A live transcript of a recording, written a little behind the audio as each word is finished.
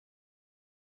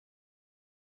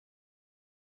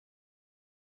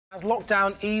As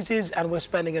lockdown eases and we're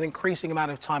spending an increasing amount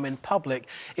of time in public,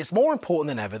 it's more important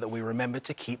than ever that we remember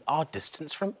to keep our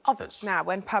distance from others. Now,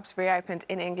 when pubs reopened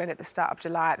in England at the start of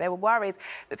July, there were worries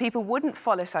that people wouldn't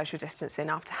follow social distancing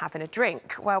after having a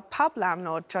drink. Well, pub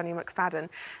landlord Jonny McFadden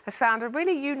has found a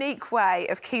really unique way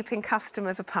of keeping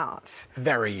customers apart.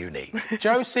 Very unique.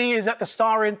 Josie is at the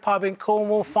Star Inn pub in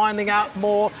Cornwall finding out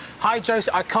more. Hi,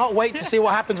 Josie. I can't wait to see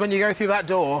what happens when you go through that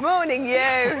door. Morning,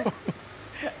 you.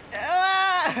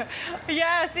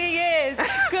 Yes, he is.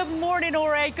 Good morning,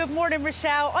 Ore. Good morning,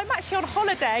 Rochelle. I'm actually on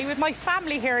holiday with my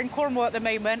family here in Cornwall at the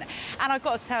moment, and I've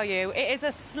got to tell you, it is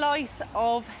a slice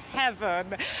of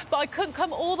heaven. But I couldn't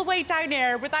come all the way down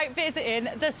here without visiting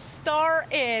the Star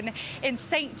Inn in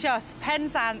St Just,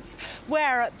 Penzance,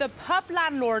 where the pub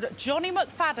landlord, Jonny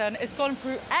McFadden, has gone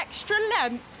through extra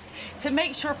lengths to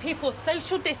make sure people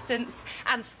social distance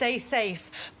and stay safe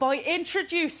by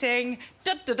introducing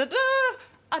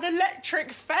an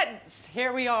electric fence.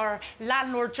 Here we are,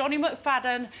 landlord Jonny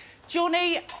McFadden.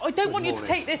 Jonny, I don't want you to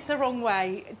take this the wrong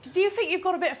way. Do you think you've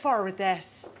got a bit far with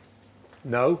this?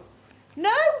 No.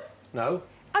 No? No.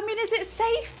 I mean, is it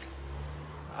safe?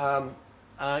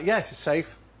 Yes, it's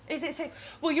safe. Is it safe?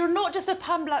 Well, you're not just a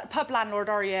pub landlord,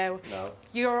 are you? No.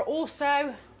 You're also...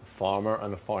 A farmer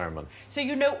and a fireman. So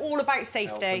you know all about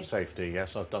safety? Health and safety,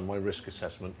 yes. I've done my risk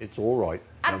assessment. It's all right.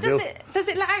 And does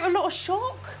it let out a lot of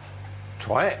shock?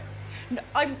 Try it.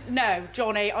 No,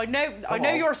 Jonny, I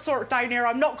know you're sort of down here.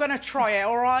 I'm not going to try it,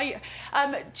 all right?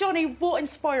 Jonny, what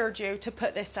inspired you to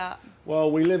put this up?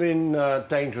 Well, we live in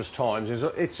dangerous times.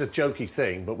 It's a jokey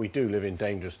thing, but we do live in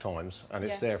dangerous times, and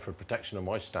it's there for protection of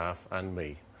my staff and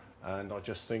me. And I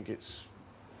just think it's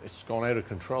gone out of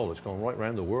control. It's gone right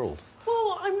round the world.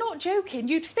 Well, I'm not joking.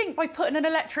 You'd think by putting an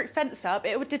electric fence up,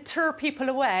 it would deter people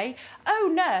away.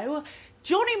 Oh, no.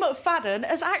 Jonny McFadden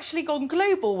has actually gone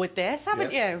global with this,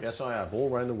 haven't you? Yes, I have.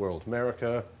 All around the world.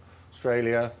 America,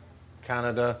 Australia,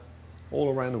 Canada,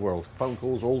 all around the world. Phone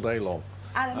calls all day long.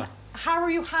 And how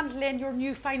are you handling your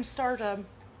newfound stardom?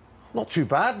 Not too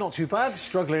bad, not too bad.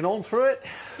 Struggling on through it.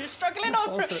 You're struggling on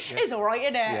through it? Yeah. It's all right,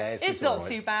 isn't it? Yeah, it's not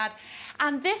too bad.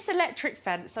 And this electric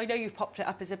fence, I know you've popped it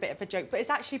up as a bit of a joke, but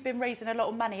it's actually been raising a lot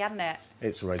of money, hasn't it?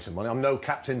 It's raising money. I'm no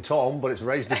Captain Tom, but it's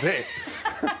raised a bit.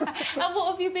 And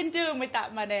what have you been doing with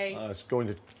that money? It's going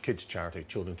to kids' charity,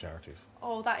 children's charities.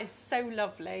 Oh, that is so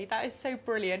lovely. That is so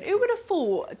brilliant. Who would have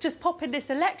thought, just popping this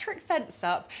electric fence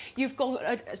up, you've got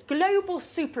a global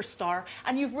superstar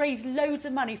and you've raised loads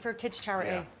of money for a kids'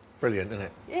 charity? Yeah. Brilliant, isn't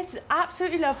it? It's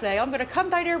absolutely lovely. I'm going to come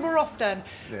down here more often.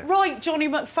 Yeah. Right, Jonny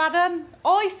McFadden,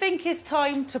 I think it's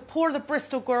time to pour the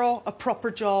Bristol girl a proper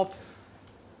job.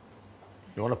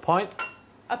 You want a pint?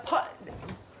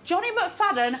 Jonny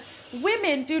McFadden,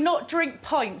 women do not drink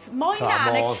pints. My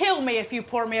nan would kill me if you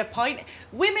pour me a pint.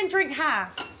 Women drink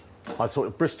halves. I thought a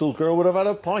Bristol girl would have had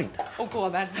a pint. Oh, go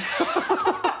on then.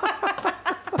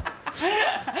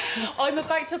 I'm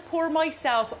about to pour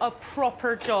myself a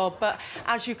proper job, but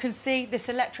as you can see, this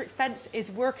electric fence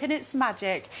is working its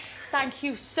magic. Thank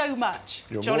you so much,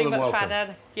 Jonny McFadden.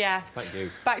 Welcome. Yeah. Thank you.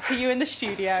 Back to you in the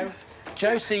studio.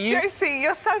 Josie,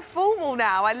 you're so formal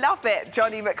now. I love it,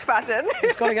 Jonny McFadden.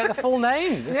 He's got to get the full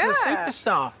name. This is a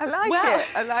superstar. I like it.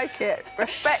 I like it.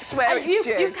 Respect where it's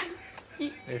due.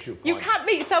 You can't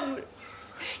meet someone.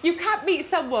 You can't meet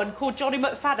someone called Jonny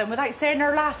McFadden without saying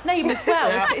their last name as well.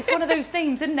 Yeah. It's one of those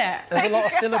names, isn't it? There's a lot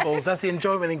of syllables. That's the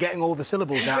enjoyment in getting all the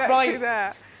syllables out. Right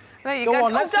there. There you go.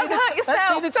 On, Don't hurt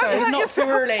yourself. It's not too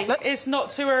early. It's not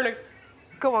too early.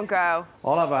 Go on, girl.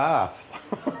 I'll have a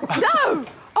half. No!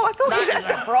 Oh, I thought that is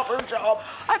a proper job.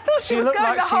 I thought she was going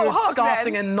like the whole hog she was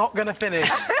starting then. and not going to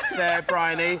finish there,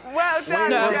 Bryony. Well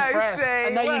done, Josie.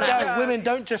 And there you go. Women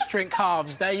don't just drink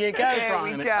halves. There you go,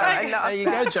 Bryony. There you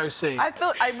go, Josie.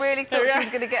 I really thought she was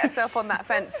going to get herself on that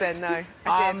fence then, though.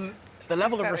 I did. The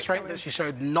level of restraint that she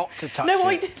showed not to touch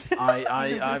I it, didn't.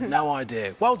 I have no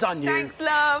idea. Well done, you. Thanks,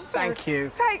 love. Thank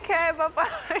you. Take care.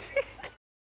 Bye-bye.